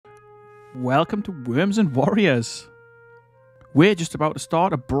Welcome to Worms and Warriors. We're just about to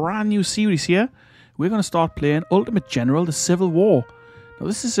start a brand new series here. We're going to start playing Ultimate General: The Civil War. Now,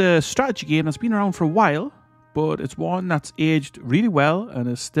 this is a strategy game that's been around for a while, but it's one that's aged really well and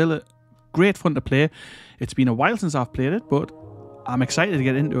is still great fun to play. It's been a while since I've played it, but I'm excited to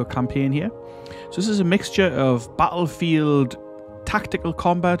get into a campaign here. So this is a mixture of battlefield tactical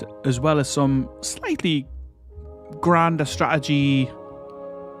combat as well as some slightly grander strategy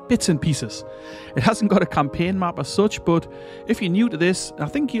bits and pieces. It hasn't got a campaign map as such, but if you're new to this, I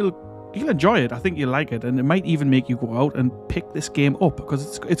think you'll enjoy it. I think you'll like it, and it might even make you go out and pick this game up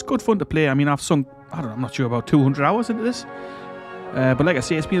because it's good fun to play. I mean, I've sunk, I'm not sure, about 200 hours into this, but like I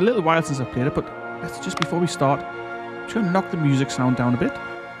say, it's been a little while since I've played it. But let's just, before we start, try and knock the music sound down a bit.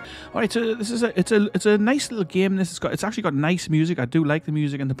 All right, so this is it's a nice little game. It's actually got nice music. I do like the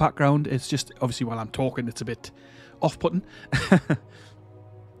music in the background. It's just obviously while I'm talking, it's a bit off-putting.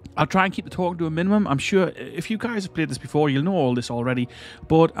 I'll try and keep the talking to a minimum. I'm sure if you guys have played this before, you'll know all this already.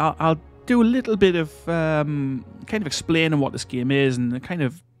 But I'll do a little bit of kind of explaining what this game is and kind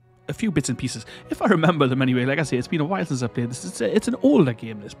of a few bits and pieces, if I remember them anyway. Like I say, it's been a while since I've played this. It's an older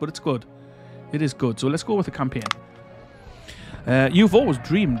game, this, but it's good. It is good. So let's go with the campaign. You've always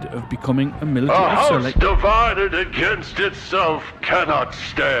dreamed of becoming a military officer. A house divided against itself cannot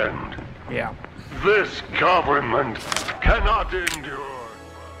stand. Yeah. This government cannot endure.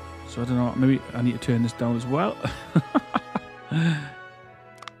 So I don't know, maybe I need to turn this down as well.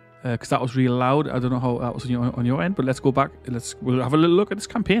 Because that was real loud. I don't know how that was on your end, but let's go back. We'll have a little look at this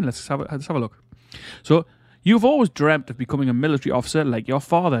campaign. Let's have a look. So, you've always dreamt of becoming a military officer like your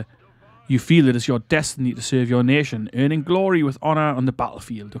father. You feel it is your destiny to serve your nation, earning glory with honor on the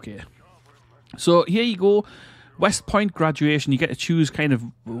battlefield. Okay. So, here you go. West Point graduation. You get to choose kind of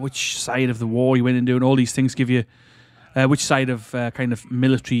which side of the war you went into, and all these things give you which side of kind of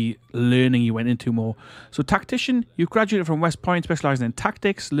military learning you went into more. So tactician, you've graduated from West Point, specialising in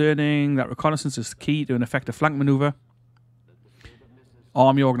tactics, learning that reconnaissance is key to an effective flank manoeuvre.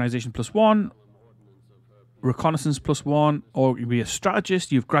 Army organisation +1, reconnaissance +1, or you'll be a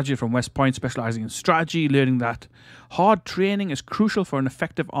strategist. You've graduated from West Point, specialising in strategy, learning that hard training is crucial for an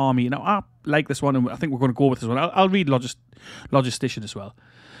effective army. Now, I like this one, and I think we're going to go with this one. I'll read logistician as well.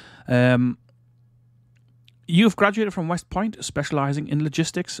 You've graduated from West Point, specialising in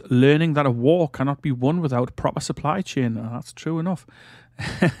logistics, learning that a war cannot be won without a proper supply chain. That's true enough.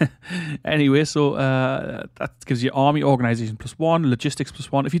 Anyway, so that gives you Army Organisation +1, Logistics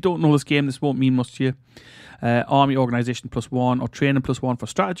 +1. If you don't know this game, this won't mean much to you. Army Organisation +1 or Training +1 for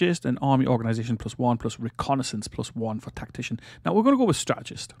Strategist, and Army Organisation +1 plus Reconnaissance +1 for Tactician. Now, we're going to go with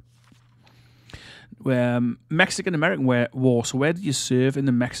Strategist. Mexican-American War. So where did you serve in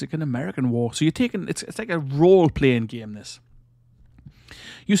the Mexican-American War? So you're taking, it's like a role-playing game, this.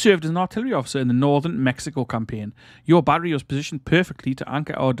 You served as an artillery officer in the northern Mexico campaign. Your battery was positioned perfectly to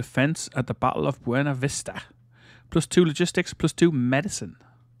anchor our defense at the Battle of Buena Vista. +2 logistics, +2 medicine.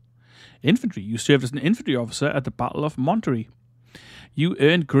 Infantry. You served as an infantry officer at the Battle of Monterrey. You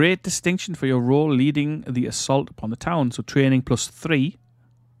earned great distinction for your role leading the assault upon the town. So training +3.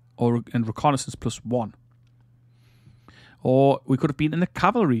 And reconnaissance +1. Or we could have been in the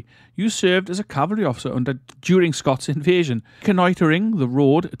cavalry. You served as a cavalry officer during Scott's invasion, reconnoitering the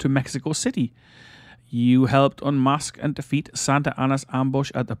road to Mexico City. You helped unmask and defeat Santa Anna's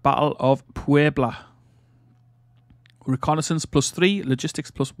ambush at the Battle of Puebla. Reconnaissance +3,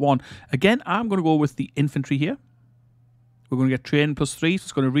 logistics +1. Again, I'm going to go with the infantry here. We're going to get training +3, so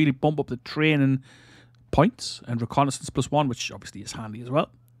it's going to really bump up the training points, and reconnaissance +1, which obviously is handy as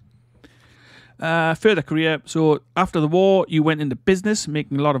well. Further career. So after the war, you went into business,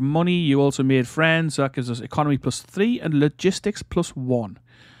 making a lot of money. You also made friends. So that gives us economy +3 and logistics +1.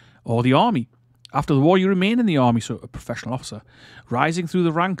 Or the army. After the war, you remained in the army, so a professional officer. Rising through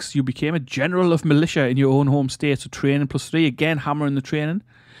the ranks, you became a general of militia in your own home state. So training +3, again hammering the training.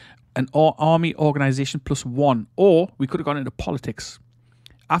 And army organisation +1. Or we could have gone into politics.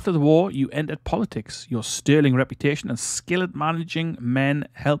 After the war, you entered politics. Your sterling reputation and skill at managing men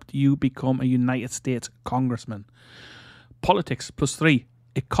helped you become a United States congressman. Politics +3.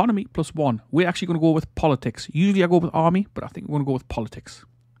 Economy +1. We're actually going to go with politics. Usually I go with army, but I think we're going to go with politics.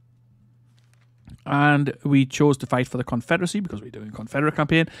 And we chose to fight for the Confederacy because we're doing a Confederate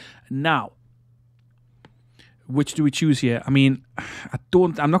campaign. Now, which do we choose here? I mean,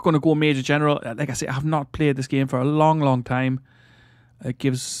 I'm not going to go Major General. Like I say, I have not played this game for a long, long time. It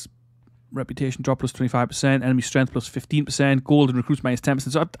gives reputation drop +25%, enemy strength +15%, gold and recruits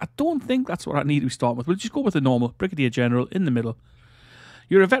 -10%. So I don't think that's what I need to be starting with. We'll just go with the normal Brigadier General in the middle.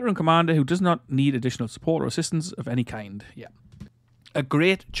 You're a veteran commander who does not need additional support or assistance of any kind. Yeah. A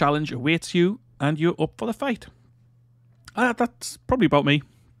great challenge awaits you, and you're up for the fight. That's probably about me.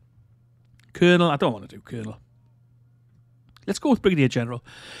 Colonel, I don't want to do Colonel. Let's go with Brigadier General.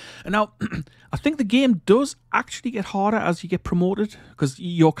 And now, I think the game does actually get harder as you get promoted, because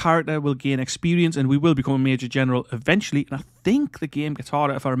your character will gain experience and we will become a Major General eventually. And I think the game gets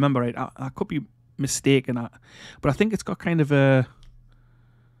harder, if I remember right. I could be mistaken, but I think it's got kind of a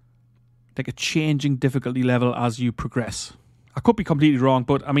changing difficulty level as you progress. I could be completely wrong,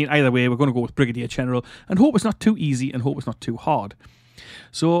 but I mean, either way, we're going to go with Brigadier General and hope it's not too easy and hope it's not too hard.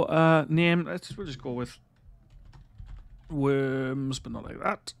 So, name, we'll just go with Worms, but not like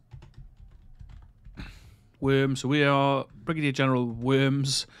that. Worms. So we are Brigadier General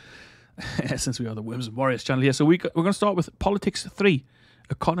Worms, since we are the Worms and Warriors channel here. So we're going to start with Politics 3,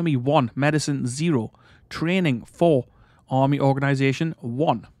 Economy 1, Medicine 0, Training 4, Army Organization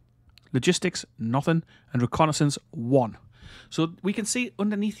 1, Logistics nothing, and Reconnaissance 1. So we can see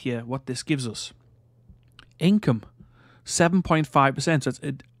underneath here what this gives us. Income 7.5%. So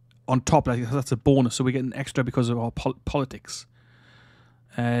it's on top, that's a bonus. So we get an extra because of our politics.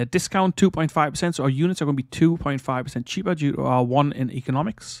 Discount 2.5%. So our units are going to be 2.5% cheaper due to our 1 in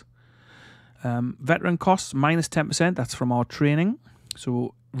economics. Veteran costs minus 10%. That's from our training.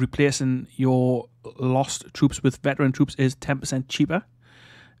 So replacing your lost troops with veteran troops is 10% cheaper.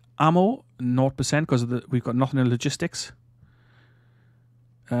 Ammo 0% because we've got nothing in logistics.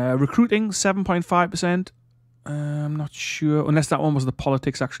 Recruiting 7.5%. I'm not sure, unless that one was the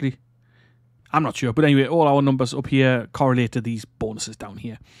politics actually. I'm not sure, but anyway, all our numbers up here correlate to these bonuses down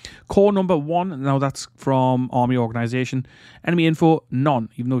here. Core number 1, now that's from Army Organization. Enemy info, none,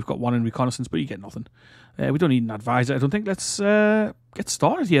 even though we've got 1 in reconnaissance, but you get nothing. We don't need an advisor, I don't think. Let's get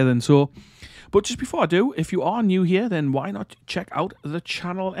started here then. But just before I do, if you are new here, then why not check out the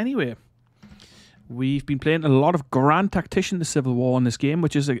channel anyway? We've been playing a lot of Grand Tactician, the Civil War in this game,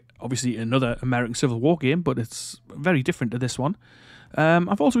 which is obviously another American Civil War game, but it's very different to this one.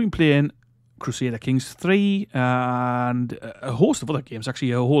 I've also been playing Crusader Kings 3 and a host of other games,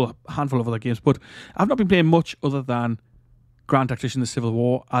 actually a whole handful of other games, but I've not been playing much other than Grand Tactician, the Civil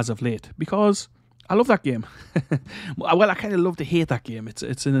War as of late, because I love that game. Well, I kind of love to hate that game.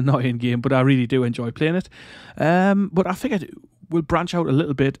 It's an annoying game, but I really do enjoy playing it. But I figured we'll branch out a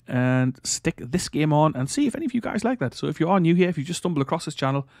little bit and stick this game on and see if any of you guys like that. So if you are new here, if you just stumble across this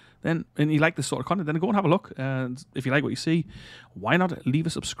channel and you like this sort of content, then go and have a look. And if you like what you see, why not leave a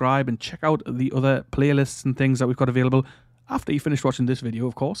subscribe and check out the other playlists and things that we've got available after you finish watching this video,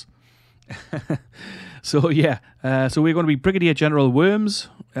 of course. So yeah, so we're going to be Brigadier General Worms.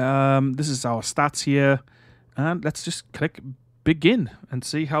 This is our stats here, and let's just click begin and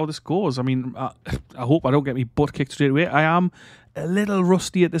see how this goes. I mean, I hope I don't get me butt kicked straight away. I am a little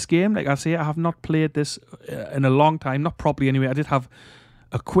rusty at this game. Like I say, I have not played this in a long time, not properly anyway. I did have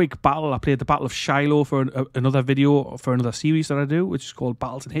a quick battle. I played the Battle of Shiloh for another video, for another series that I do, which is called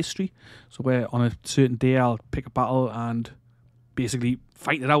Battles in History. So where on a certain day I'll pick a battle and basically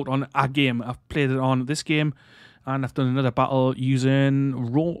fight it out on a game. I've played it on this game, and I've done another battle using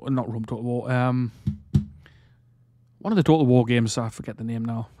not Rome Total War, one of the Total War games, I forget the name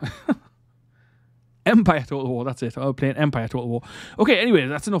now. Empire Total War, that's it. I'm playing Empire Total War. Okay, anyway,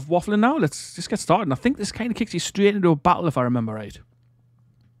 that's enough waffling now. Let's just get started. And I think this kind of kicks you straight into a battle, if I remember right.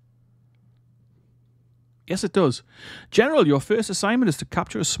 Yes, it does. General, your first assignment is to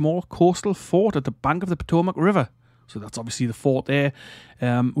capture a small coastal fort at the bank of the Potomac River. So that's obviously the fort there.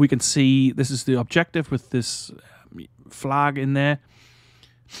 We can see this is the objective with this flag in there.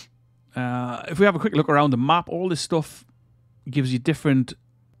 If we have a quick look around the map, all this stuff gives you different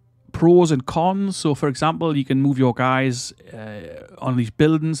pros and cons. So, for example, you can move your guys on these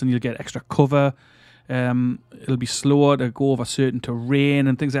buildings and you'll get extra cover. It'll be slower to go over certain terrain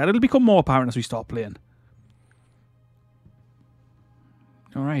and things like that. It'll become more apparent as we start playing.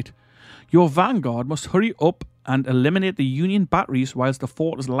 All right. Your vanguard must hurry up and eliminate the Union batteries whilst the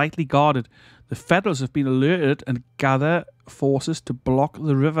fort is lightly guarded. The Federals have been alerted and gather forces to block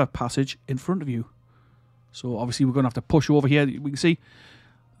the river passage in front of you. So obviously we're going to have to push over here. We can see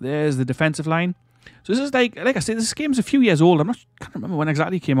there's the defensive line. So this is like I said, this game's a few years old. Can't remember when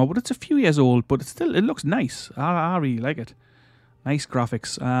exactly it came out, but it's a few years old. But it looks nice. I really like it. Nice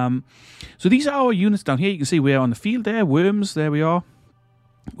graphics. So these are our units down here. You can see we're on the field there. Worms, there we are.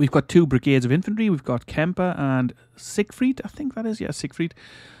 We've got 2 brigades of infantry. We've got Kemper and Siegfried, I think that is. Yeah, Siegfried.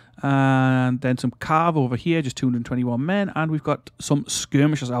 And then some Cav over here, just 221 men. And we've got some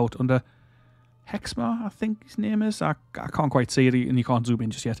skirmishers out under Hexmar, I think his name is. I can't quite see it, and you can't zoom in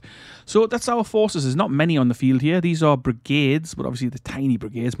just yet. So that's our forces. There's not many on the field here. These are brigades, but obviously the tiny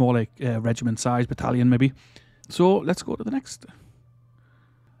brigades, more like regiment size, battalion maybe. So let's go to the next.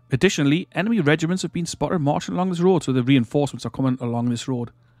 Additionally, enemy regiments have been spotted marching along this road, so the reinforcements are coming along this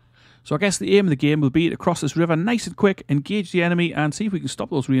road. So I guess the aim of the game will be to cross this river nice and quick, engage the enemy, and see if we can stop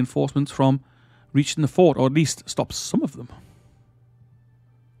those reinforcements from reaching the fort, or at least stop some of them.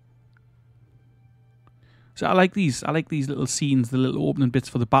 So I like these little scenes, the little opening bits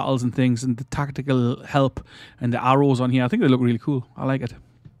for the battles and things, and the tactical help and the arrows on here. I think they look really cool. I like it.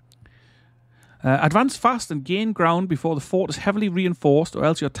 Advance fast and gain ground before the fort is heavily reinforced, or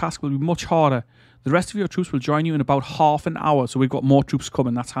else your task will be much harder. The rest of your troops will join you in about half an hour, so we've got more troops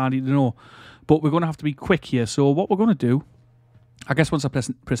coming. That's handy to know. But we're going to have to be quick here. So what we're going to do, I guess once I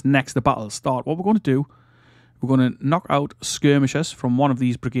press next, the battle will start. What we're going to do, we're going to knock out skirmishers from one of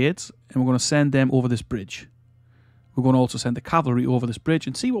these brigades, and we're going to send them over this bridge. We're going to also send the cavalry over this bridge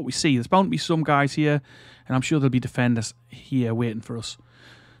and see what we see. There's bound to be some guys here, and I'm sure there'll be defenders here waiting for us.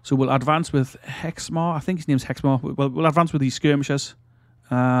 So we'll advance with Hexmar. I think his name's Hexmar. We'll advance with these skirmishers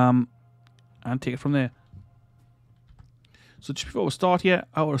and take it from there. So just before we start here,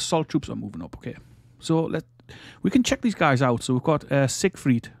 our assault troops are moving up. Okay, so we can check these guys out. So we've got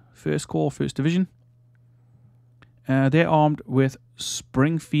Siegfried, 1st Corps, 1st Division. They're armed with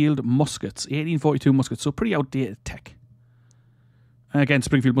Springfield muskets, 1842 muskets, so pretty outdated tech. And again,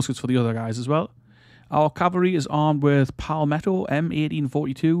 Springfield muskets for the other guys as well. Our cavalry is armed with Palmetto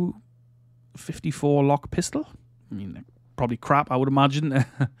M1842 54 lock pistol. I mean, probably crap, I would imagine.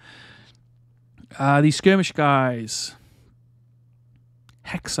 These skirmish guys,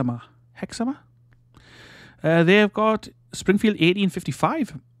 Hexamer. They've got Springfield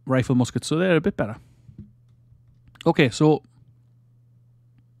 1855 rifle muskets, so they're a bit better. Okay, so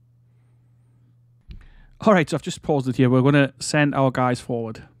alright, so I've just paused it here. We're going to send our guys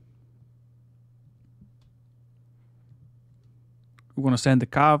forward. We're going to send the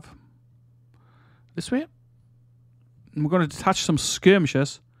cav this way. And we're going to detach some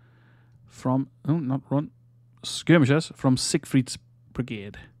skirmishers from... Oh, not run. Skirmishers from Siegfried's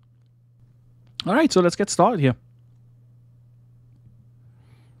brigade. Alright, so let's get started here.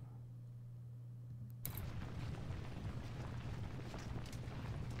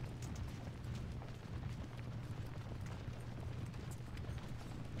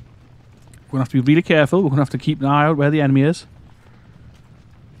 We're going to have to be really careful. We're going to have to keep an eye out where the enemy is.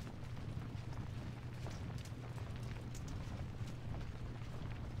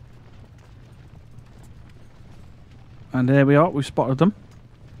 And there we are. We've spotted them.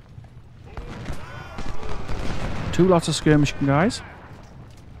 2 lots of skirmishing guys.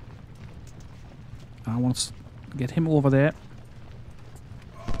 I want to get him over there.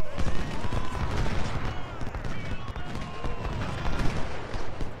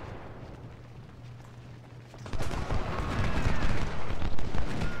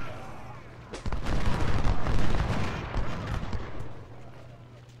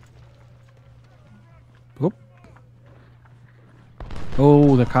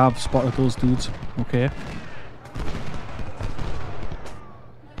 Oh, the cav spotted those dudes. Okay.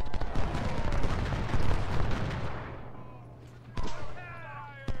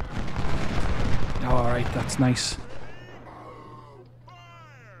 Alright, that's nice.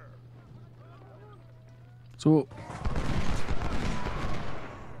 So,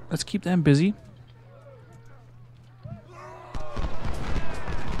 let's keep them busy.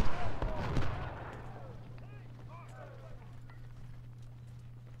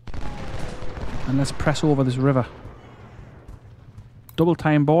 And let's press over this river. Double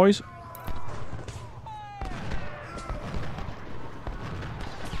time, boys.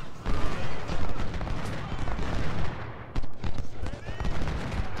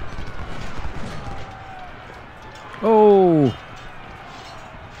 Oh!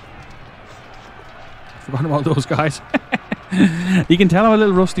 Forgot about those guys. You can tell I'm a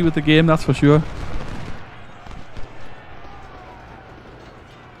little rusty with the game, that's for sure.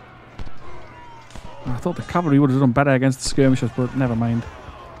 I thought the cavalry would have done better against the skirmishers, but never mind.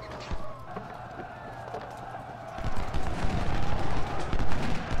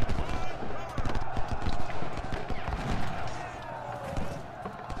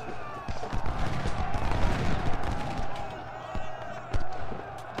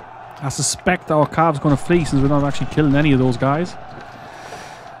 I suspect our cav's going to flee since we're not actually killing any of those guys.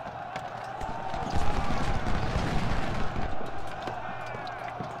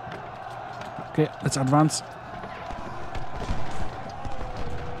 Okay, let's advance.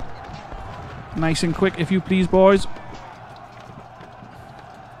 Nice and quick, if you please, boys.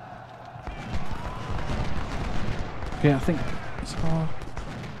 Okay, I think it's our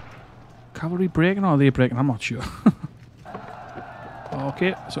cavalry breaking, or are they breaking? I'm not sure.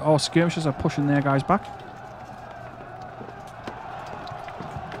 Okay, so our skirmishers are pushing their guys back.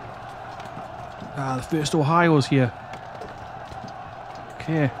 Ah, the first Ohio's here.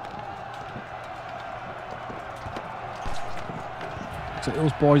 Okay. So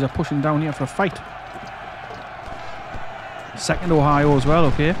those boys are pushing down here for a fight. Second Ohio as well,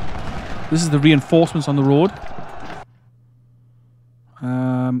 okay. This is the reinforcements on the road.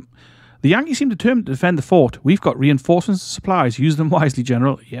 The Yankees seem determined to defend the fort. We've got reinforcements and supplies. Use them wisely,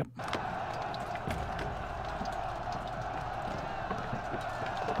 General. Yep.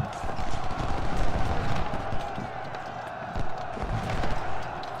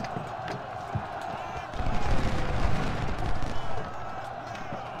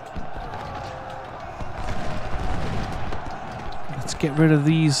 Let's get rid of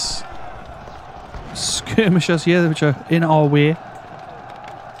these skirmishers here, which are in our way.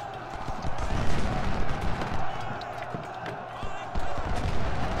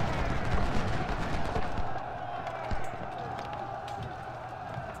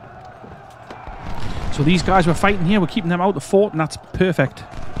 So these guys were fighting here, we're keeping them out the fort, and that's perfect.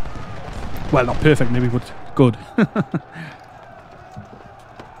 Well, not perfect maybe, but good.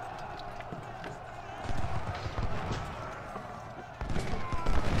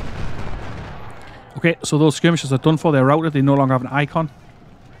 Okay, so those skirmishers are done for, they're routed, they no longer have an icon.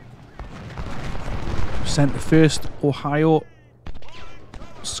 Sent the first Ohio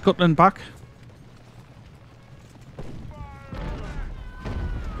scuttling back.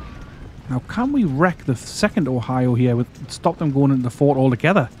 Now, can we wreck the second Ohio here with stop them going into the fort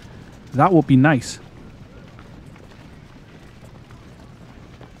altogether? That would be nice.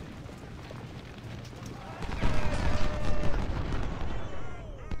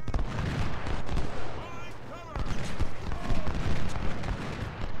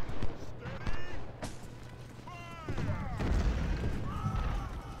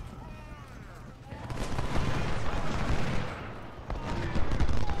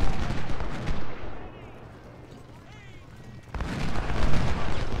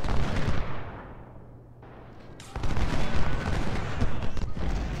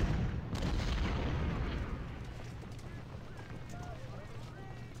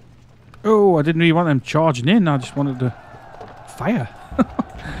 Oh, I didn't really want them charging in. I just wanted to fire.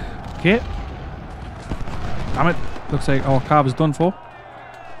 Okay. Damn it. Looks like our carb is done for.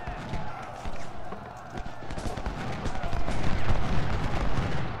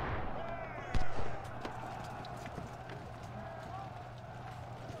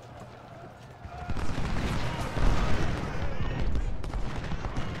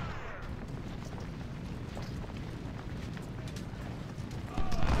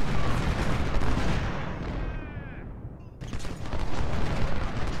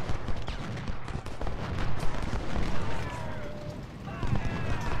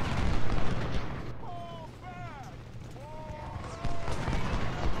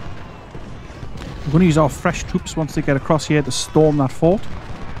 We're going to use our fresh troops once they get across here to storm that fort.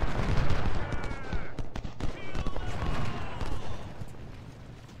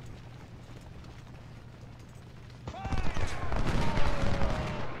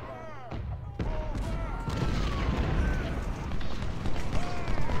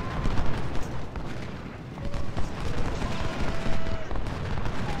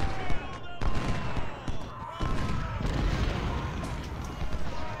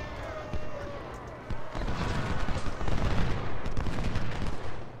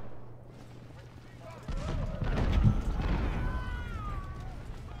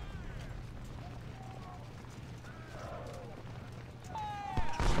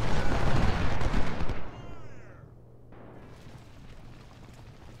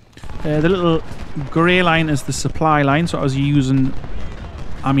 The little grey line is the supply line, so as you're using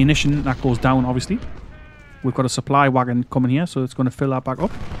ammunition, that goes down, obviously. We've got a supply wagon coming here, so it's going to fill that back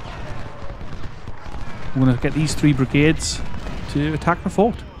up. We're going to get these 3 brigades to attack the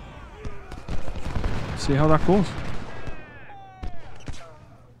fort. See how that goes.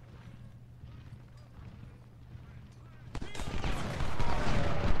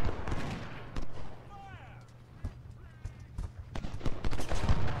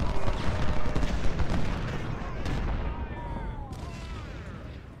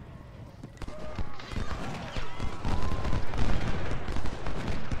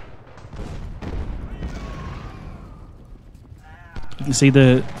 You can see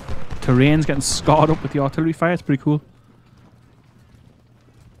the terrain's getting scarred up with the artillery fire. It's pretty cool.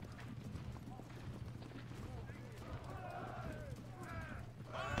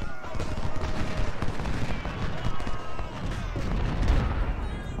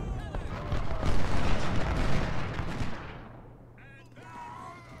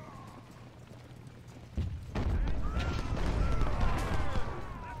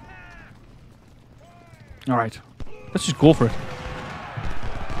 Alright. Let's just go for it.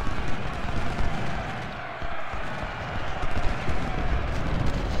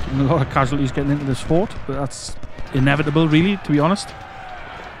 And a lot of casualties getting into this fort, but that's inevitable, really, to be honest.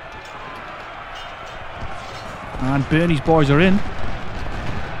 And Bernie's boys are in.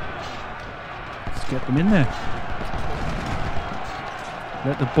 Let's get them in there.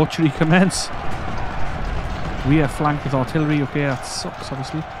 Let the butchery commence. We are flanked with artillery. Okay, that sucks,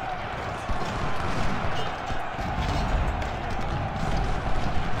 obviously.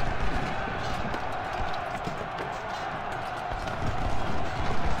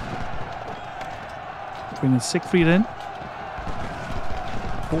 Bringing Siegfried in.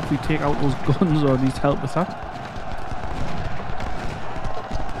 Hopefully take out those guns, or at least help with that.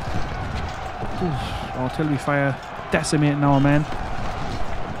 Oof, artillery fire decimating our men.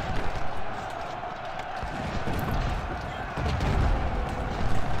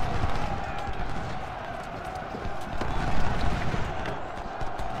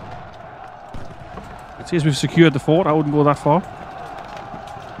 It says we've secured the fort. I wouldn't go that far.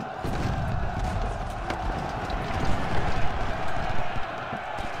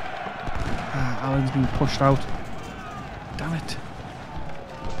 Alan's being pushed out. Damn it.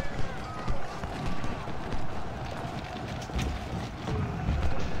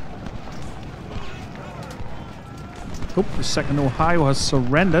 Oh, the 2nd Ohio has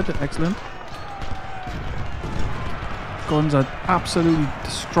surrendered. Excellent. Guns are absolutely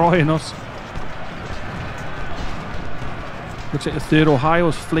destroying us. Looks like the 3rd Ohio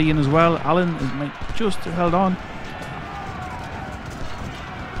is fleeing as well. Alan might just have held on.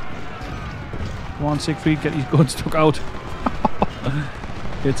 Come on, Siegfried, get these guns took out.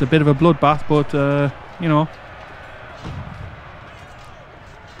 It's a bit of a bloodbath, but, you know.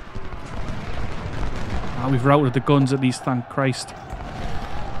 We've routed the guns at least, thank Christ.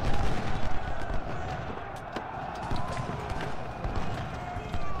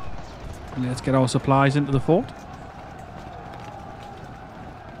 Let's get our supplies into the fort.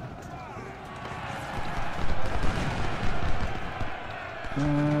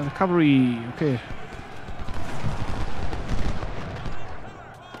 The cavalry, okay.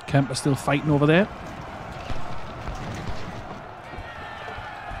 Kemp are still fighting over there.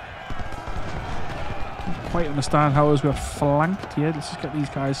 Don't quite understand how we're flanked here. Let's just get these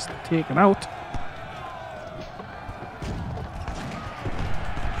guys taken out.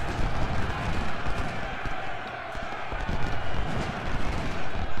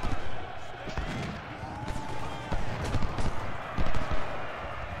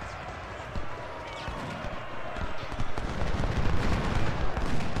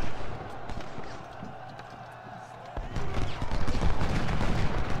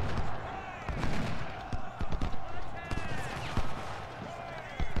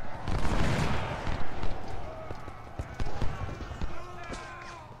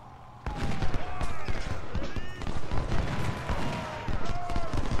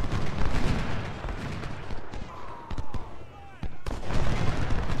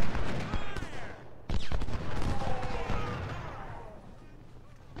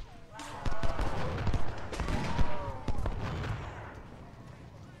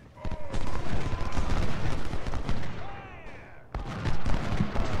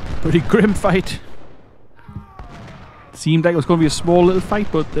 Pretty grim fight. Seemed like it was going to be a small little fight,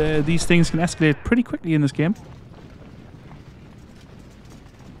 but these things can escalate pretty quickly in this game.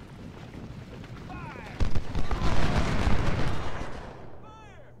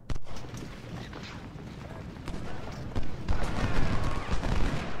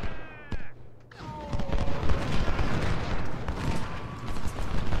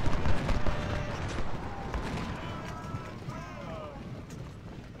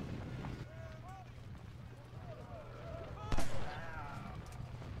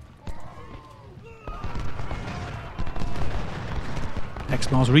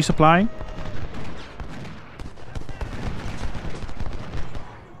 X-Mars resupplying.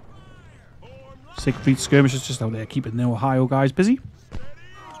 Siegfried skirmishers just out there keeping the Ohio guys busy.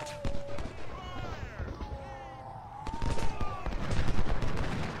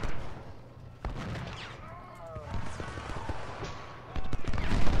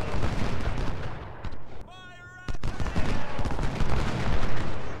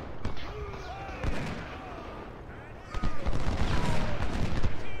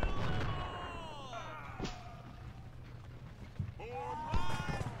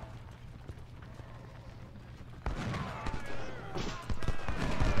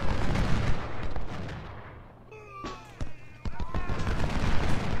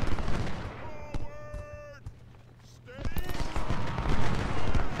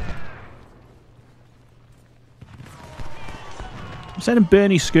 I'm sending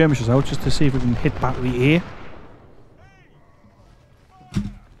Bernie skirmishers out just to see if we can hit battery A.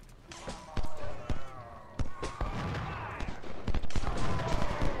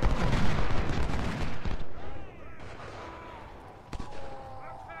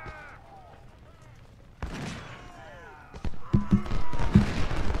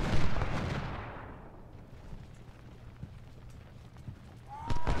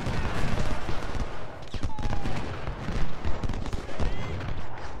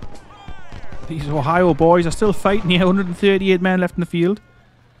 These Ohio boys are still fighting here. 138 men left in the field.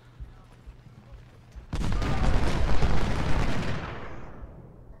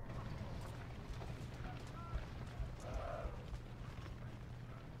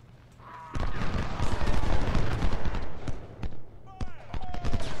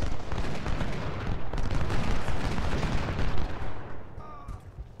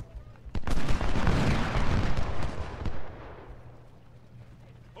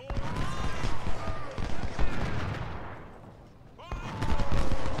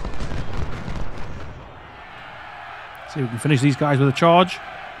 See if we can finish these guys with a charge.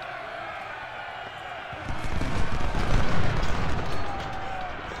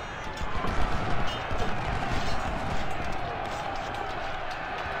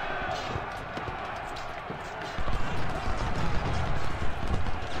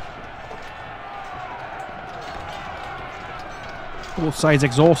 Both sides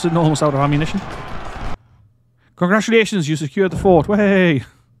exhausted and almost out of ammunition. Congratulations, you secured the fort. Way!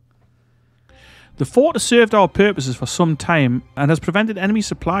 The fort has served our purposes for some time and has prevented enemy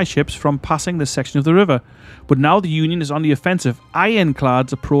supply ships from passing this section of the river. But now the Union is on the offensive.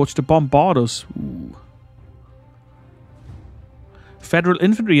 Ironclads approach to bombard us. Ooh. Federal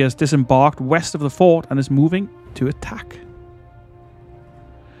infantry has disembarked west of the fort and is moving to attack.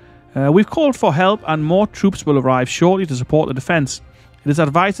 We've called for help and more troops will arrive shortly to support the defence. It is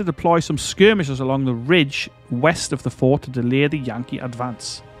advised to deploy some skirmishers along the ridge west of the fort to delay the Yankee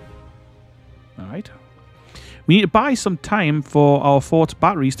advance. Alright. We need to buy some time for our fort's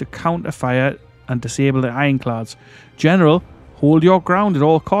batteries to counter fire and disable the ironclads. General, hold your ground at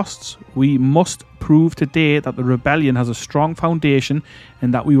all costs. We must prove today that the rebellion has a strong foundation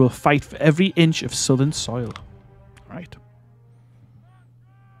and that we will fight for every inch of southern soil. Right.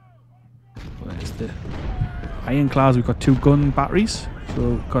 There's the ironclads. We've got 2 gun batteries. So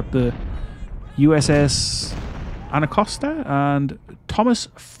we've got the USS Anacostia and Thomas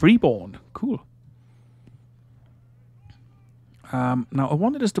Freeborn. Cool. Now, I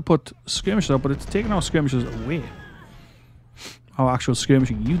wanted us to put skirmishers up, but it's taken our skirmishers away. Our actual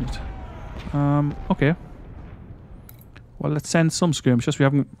skirmishing unit. Okay. Well, let's send some skirmishers. We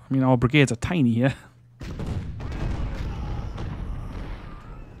haven't... I mean, our brigades are tiny here.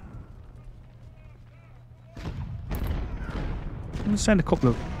 Let's send a couple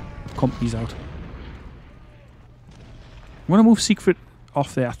of companies out. I want to move Siegfried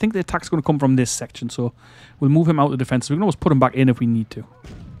off there. I think the attack's going to come from this section, so we'll move him out of defense. We can always put him back in if we need to.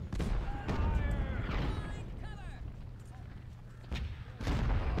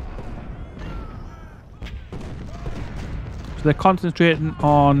 So they're concentrating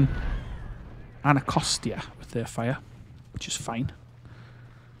on Anacostia with their fire, which is fine.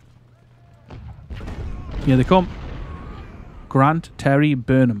 Here they come. Grant, Terry,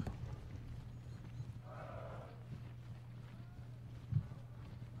 Burnham.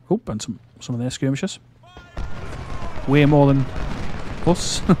 Oh, and some of their skirmishers. Way more than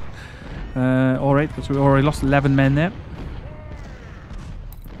us. Alright, because we already lost 11 men there.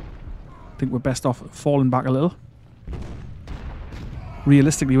 I think we're best off falling back a little.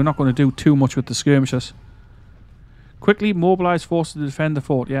 Realistically, we're not going to do too much with the skirmishers. Quickly mobilise forces to defend the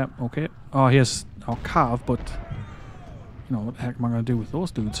fort. Yeah, okay. Oh, here's our cav, but... You know, what the heck am I going to do with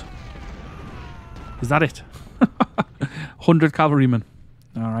those dudes? Is that it? 100 cavalrymen.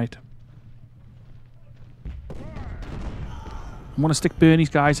 Alright. I want to stick Bernie's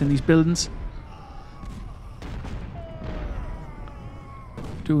guys in these buildings.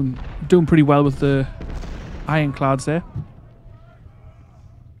 Doing pretty well with the ironclads there.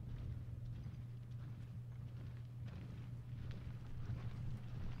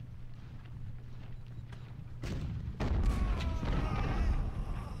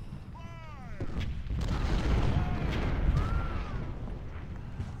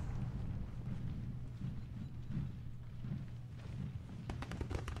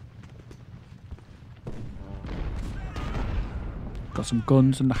 Got some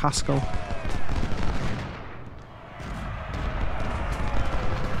guns in the Haskell.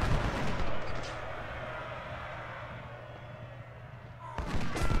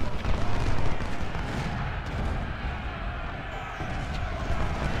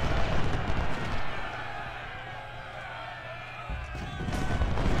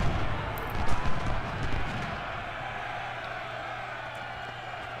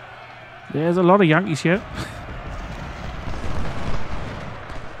 There's a lot of Yankees here.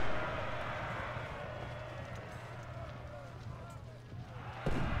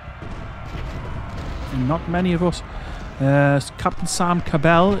 And not many of us. Captain Sam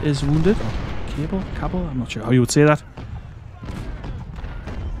Cabell is wounded. Or Cabell? I'm not sure how you would say that.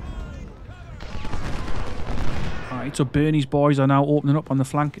 Alright, so Bernie's boys are now opening up on the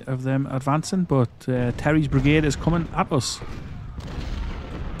flank of them advancing, but Terry's brigade is coming at us.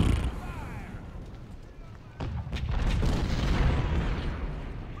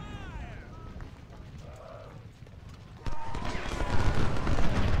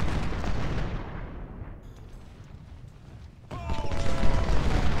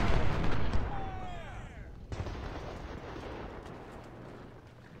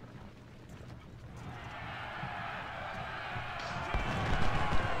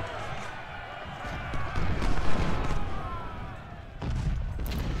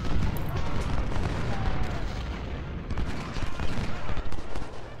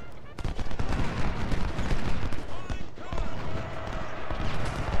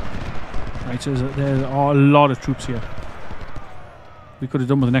 Right, so there are a lot of troops here. We could have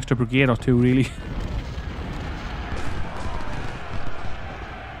done with an extra brigade or two, really.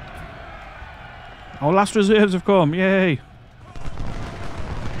 Our last reserves have come, yay!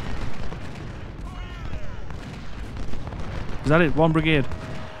 Is that it? One brigade.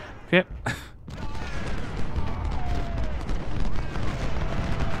 Okay.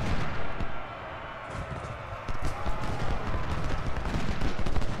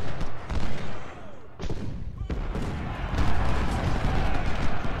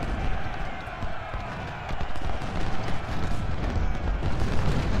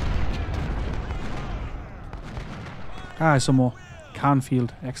 Ah, some more.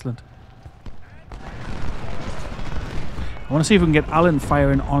 Canfield. Excellent. I want to see if we can get Allen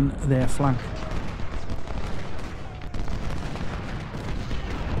firing on their flank.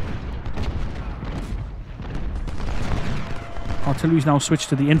 Artillery's now switched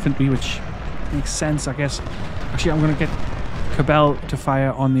to the infantry, which makes sense, I guess. Actually, I'm going to get Cabell to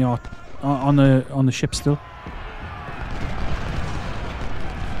fire on the on the ship still.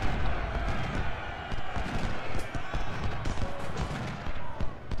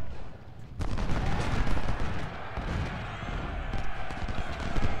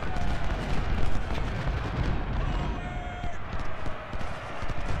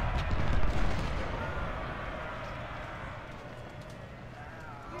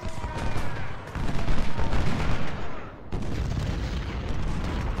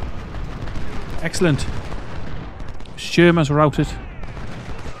 Excellent. Sherman's routed.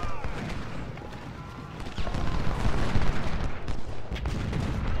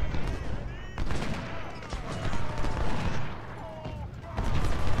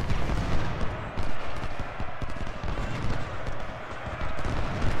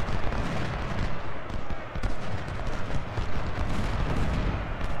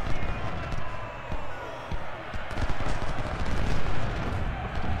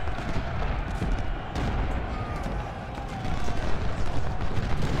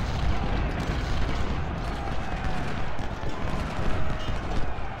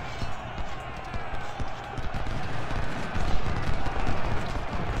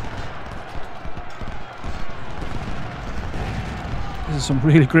 This is some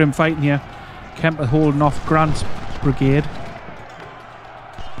really grim fighting here. Kemper holding off Grant's brigade.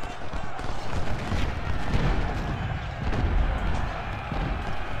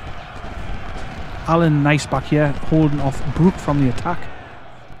 Allen nice back here, holding off Brooke from the attack.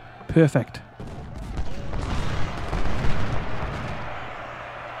 Perfect.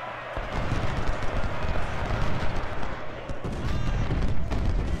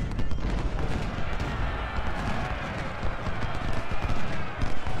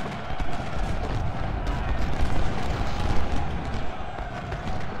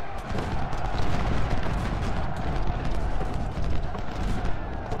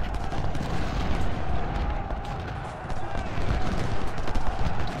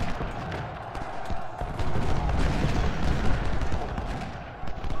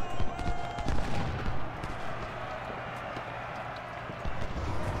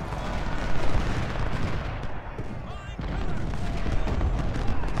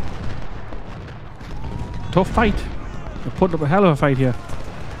 Tough fight. They're putting up a hell of a fight here.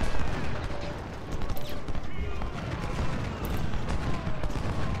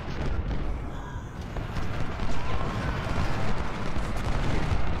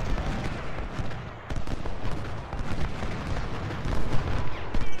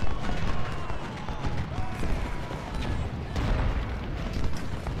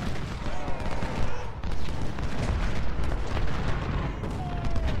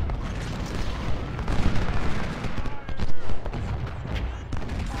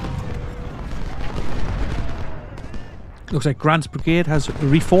 Looks like Grant's brigade has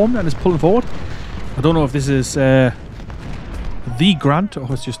reformed and is pulling forward. I don't know if this is the Grant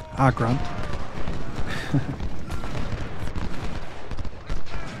or it's just our Grant.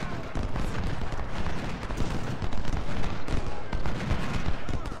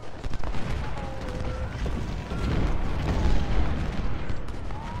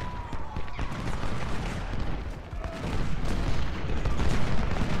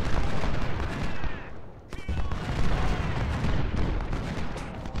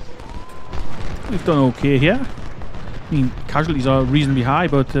 We've done okay here. I mean, casualties are reasonably high,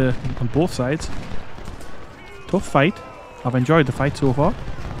 but on both sides. Tough fight. I've enjoyed the fight so far.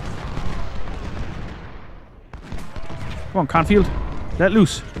 Come on, Canfield. Let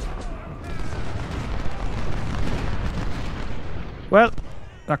loose. Well,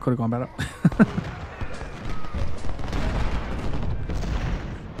 that could have gone better.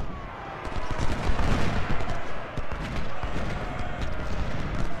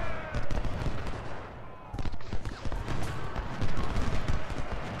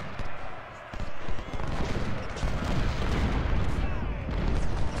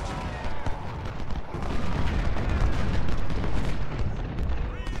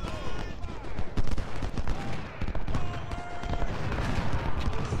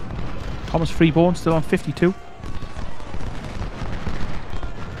 Thomas Freeborn still on 52.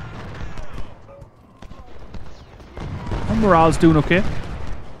 And morale's doing okay.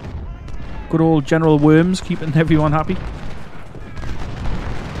 Good old General Worms keeping everyone happy.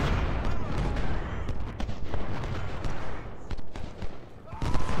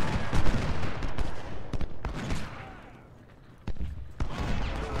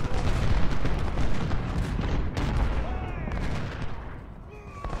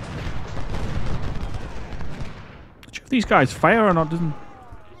 These guys fire or not? Doesn't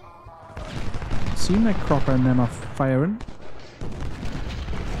seem like Cropper and them are firing.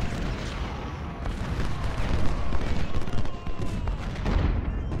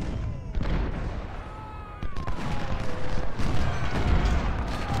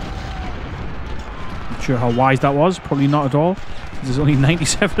 Not sure how wise that was. Probably not at all. There's only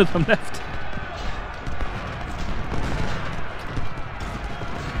 97 of them left.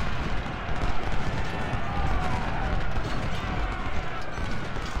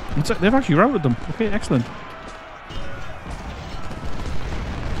 They've actually routed them. Okay, excellent.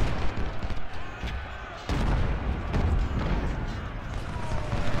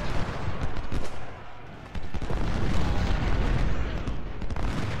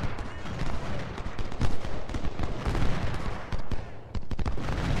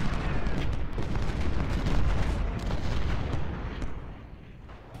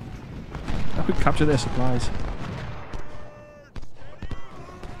 I could capture their supplies.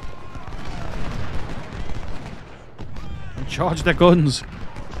 Charge their guns.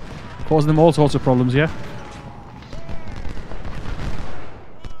 Causing them all sorts of problems, yeah?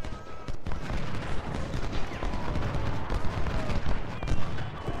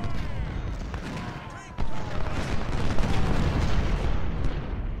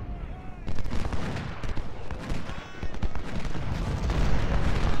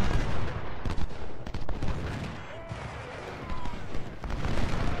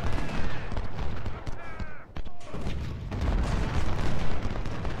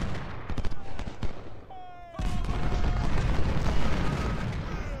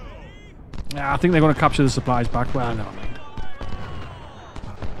 I think they're going to capture the supplies back. Well, never mind.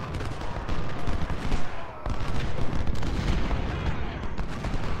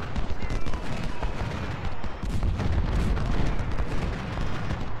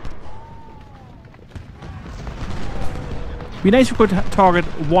 It'd be nice if we could target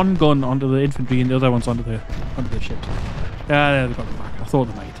one gun onto the infantry and the other ones onto the ships. Yeah, they got them back. I thought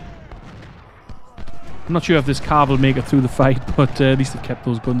they might. I'm not sure if this cav will make it through the fight, but at least it kept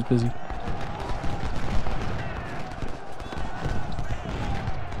those guns busy.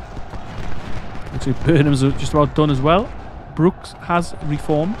 Looks like Burnham's just about done as well. Brooks has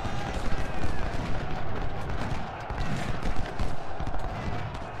reformed.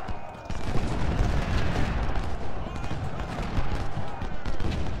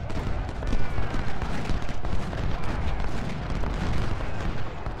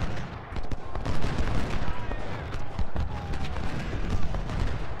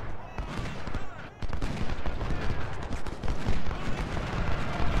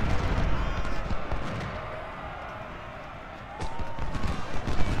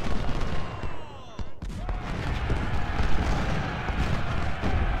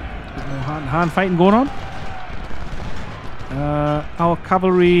 Hand fighting going on. Our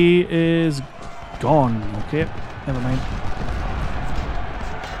cavalry is gone. Okay, never mind.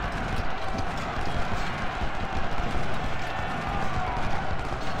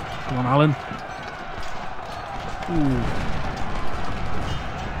 on, Alan. Ooh.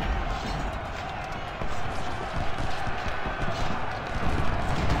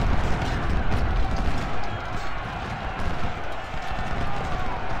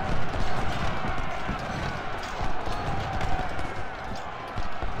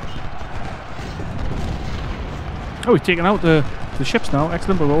 Oh, we've taken out the ships now.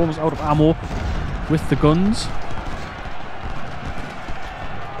 Excellent, but we're almost out of ammo with the guns.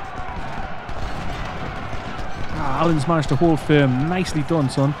 Alan's managed to hold firm. Nicely done,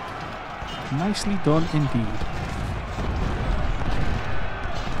 son. Nicely done indeed.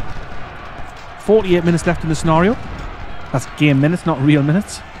 48 minutes left in the scenario. That's game minutes, not real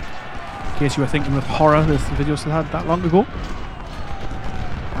minutes. In case you were thinking with horror, this video still had that long to go.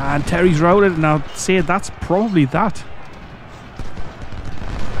 And Terry's routed, and I'll say that's probably that.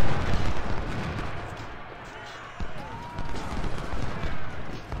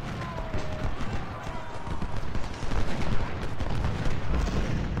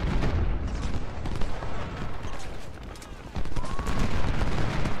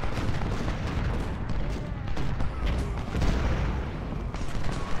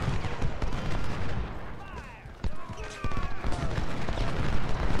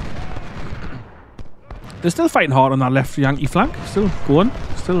 They're still fighting hard on that left Yankee flank. Still going.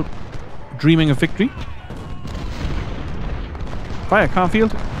 Still dreaming of victory. Fire,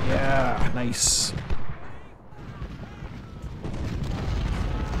 Canfield. Yeah, nice.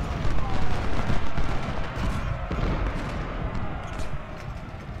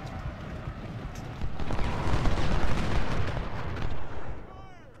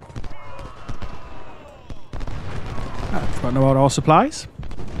 Forgotten about our supplies.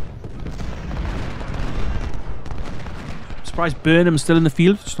 Surprised Burnham's still in the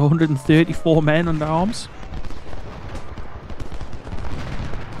field. Just 134 men under arms.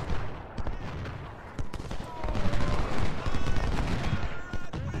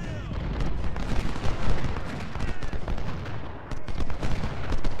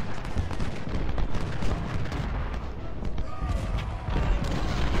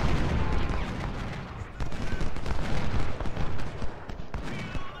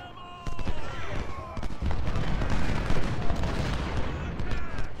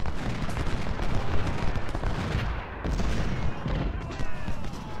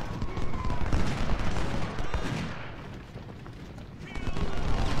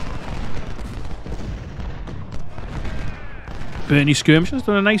 Bernie Skirmisher's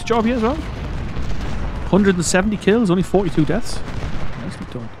done a nice job here as well. 170 kills, only 42 deaths. Nicely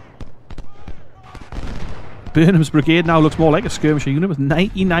done. Burnham's brigade now looks more like a skirmisher unit with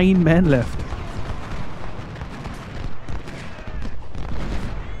 99 men left.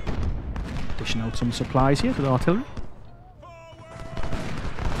 Dishing out some supplies here to the artillery.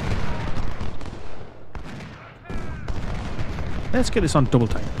 Let's get this on double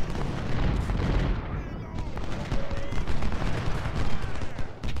time.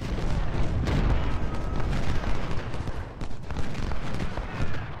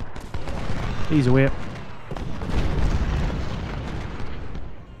 He's away.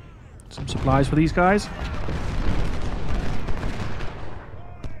 Some supplies for these guys.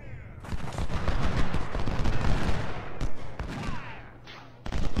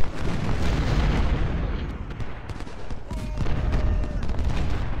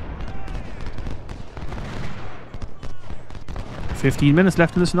 "15 minutes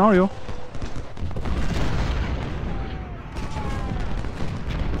left in the scenario.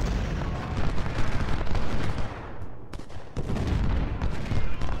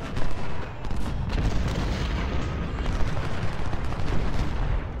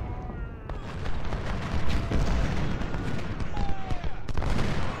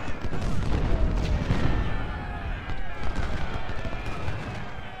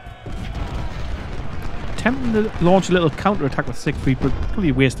 Attempting to launch a little counter-attack with Siegfried, but probably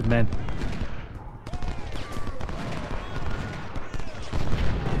a waste of men.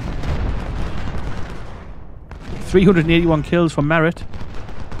 "381 kills for Merritt,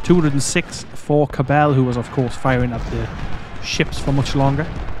 206 for Cabell, who was of course firing at the ships for much longer.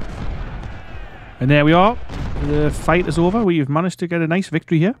 And there we are. The fight is over. We've managed to get a nice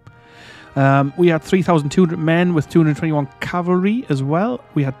victory here. We had 3,200 men with 221 cavalry as well.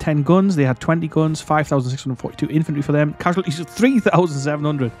 We had 10 guns. They had 20 guns, 5,642 infantry for them. Casualties of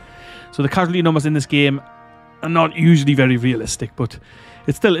 3,700. So the casualty numbers in this game are not usually very realistic, but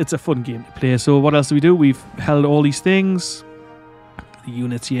it's a fun game to play. So what else do we do? We've held all these things. The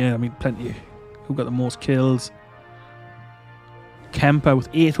units here, I mean, plenty. Who got the most kills? Kemper with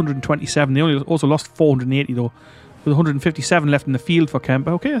 827. They only also lost 480 though. with 157 left in the field for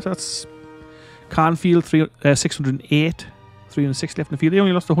Kemper. Okay, so that's Canfield, 608, 306 left in the field. They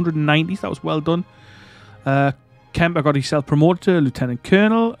only lost 190. That was well done. Kemper got himself promoted to Lieutenant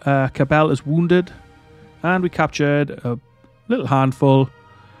Colonel. Cabell is wounded. And we captured a little handful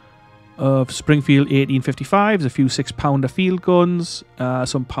of Springfield 1855s, a few 6-pounder field guns,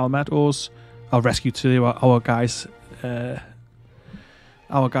 some palmettos. I'll rescue two our guys'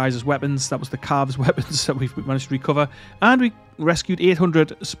 weapons. That was the Cavs' weapons that we've managed to recover. And we rescued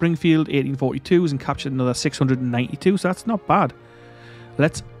 800 Springfield 1842s and captured another 692. So that's not bad.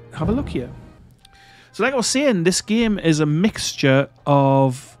 Let's have a look here. So like I was saying, this game is a mixture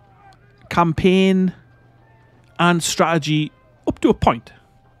of campaign and strategy up to a point.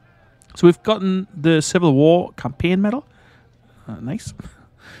 So we've gotten the Civil War campaign medal. Nice.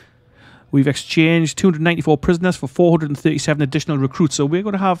 We've exchanged 294 prisoners for 437 additional recruits. So we're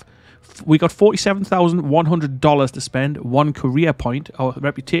going to have, we got $47,100 to spend, 1 career point. Our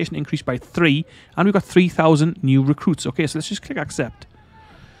reputation increased by 3, and we've got 3,000 new recruits. Okay, so let's just click accept.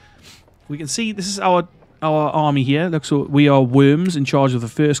 We can see this is our army here. Look, so we are Worms in charge of the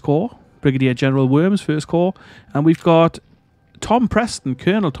 1st Corps. Brigadier General Worms, 1st Corps. And we've got Tom Preston,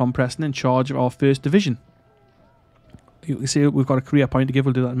 Colonel Tom Preston, in charge of our 1st Division. You can see we've got a career point to give.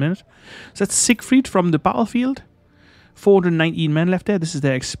 We'll do that in a minute. So that's Siegfried from the battlefield. 419 men left there. This is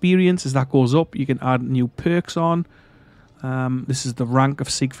their experience. As that goes up, you can add new perks on. This is the rank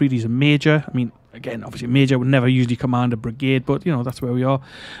of Siegfried. He's a major. I mean, again, obviously a major would never usually command a brigade, but, you know, that's where we are.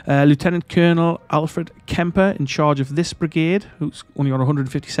 Lieutenant Colonel Alfred Kemper in charge of this brigade, who's only got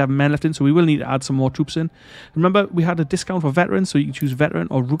 157 men left in, so we will need to add some more troops in. Remember, we had a discount for veterans, so you can choose veteran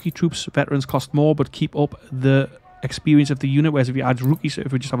or rookie troops. Veterans cost more, but keep up the experience of the unit, whereas if you add rookies,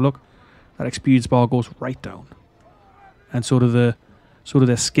 if we just have a look, that experience bar goes right down. And so do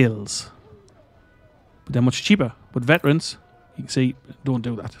their skills. But they're much cheaper. But veterans, you can see, don't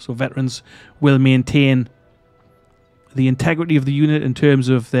do that. So veterans will maintain the integrity of the unit in terms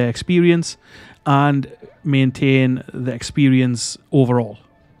of their experience and maintain the experience overall.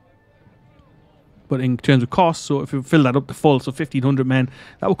 But in terms of cost, so if we fill that up to full, so 1,500 men,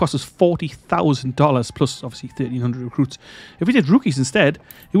 that would cost us $40,000 plus obviously 1,300 recruits. If we did rookies instead,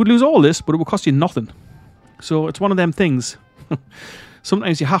 you would lose all this, but it would cost you nothing. So it's one of them things.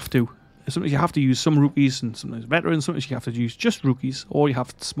 Sometimes you have to. Sometimes you have to use some rookies and sometimes veterans. Sometimes you have to use just rookies, or you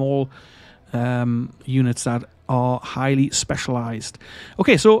have small units that are highly specialized.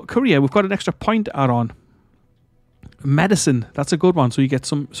 Okay, so career, we've got an extra point to add on. Medicine, that's a good one. So you get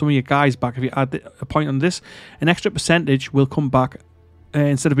some of your guys back. If you add a point on this, an extra percentage will come back.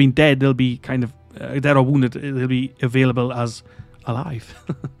 Instead of being dead, they'll be kind of dead or wounded. They'll be available as alive.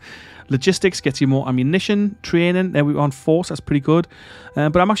 Logistics gets you more ammunition, training. Then we're on force. That's pretty good.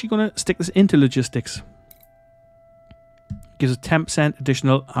 But I'm actually going to stick this into logistics. Gives us 10%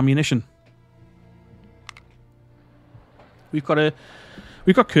 additional ammunition. We've got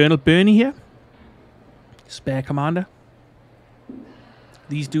Colonel Burney here, spare commander.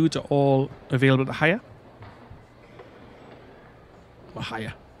 These dudes are all available to hire. Or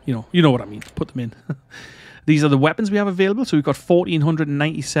hire. You know what I mean. Put them in. These are the weapons we have available. So we've got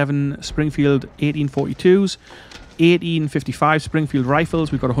 1,497 Springfield 1842s, 1855 Springfield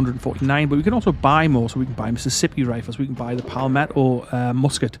rifles. We've got 149, but we can also buy more. So we can buy Mississippi rifles. We can buy the Palmetto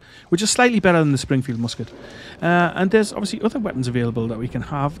musket, which is slightly better than the Springfield musket. And there's obviously other weapons available that we can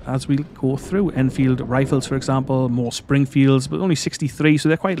have as we go through. Enfield rifles, for example, more Springfields, but only 63, so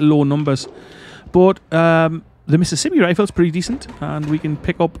they're quite low numbers. But the Mississippi rifle is pretty decent, and we can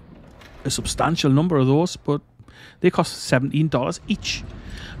pick up a substantial number of those, but they cost $17 each.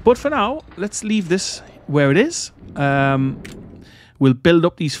 But for now, let's leave this where it is. We'll build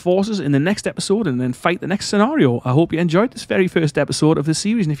up these forces in the next episode and then fight the next scenario. I hope you enjoyed this very first episode of this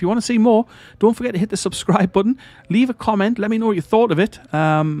series, and if you want to see more, don't forget to hit the subscribe button, leave a comment, let me know what you thought of it.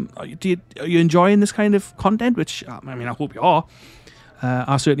 Are you enjoying this kind of content? Which, I mean, I hope you are.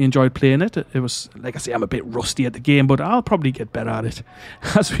 I certainly enjoyed playing it. It was, like I say, I'm a bit rusty at the game, but I'll probably get better at it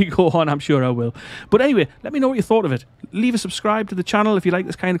as we go on. I'm sure I will. But anyway, let me know what you thought of it. Leave a subscribe to the channel if you like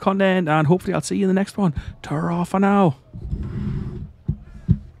this kind of content, and hopefully I'll see you in the next one. Ta-ra for now.